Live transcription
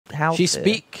house. She here.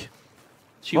 speak.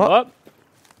 She What? what?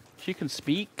 She can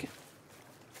speak.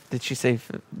 Did she say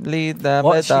lead them?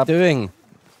 What is she doing?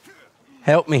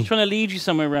 Help me. She's trying to lead you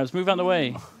somewhere, Ravs. Move out of the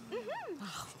way.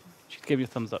 She gave you a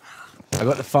thumbs up. I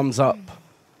got the thumbs up.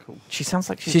 Cool. She sounds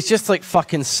like She's just like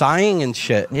fucking sighing and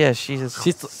shit. Yeah, she's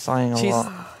sighing a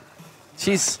lot.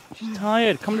 She's She's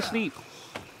tired. Come to sleep.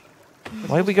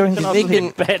 Why are we going to She's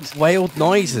making bed. wild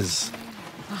noises.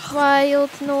 Wild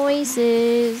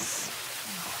noises.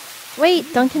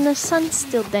 Wait, Duncan, the sun's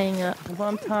still dang up. Well,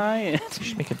 I'm tired. You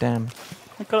should make a dam.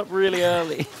 I got up really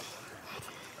early.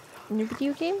 In your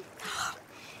video game?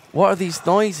 What are these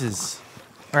noises?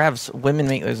 Ravs, women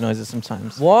make those noises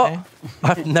sometimes. What? Okay?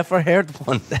 I've never heard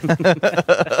one.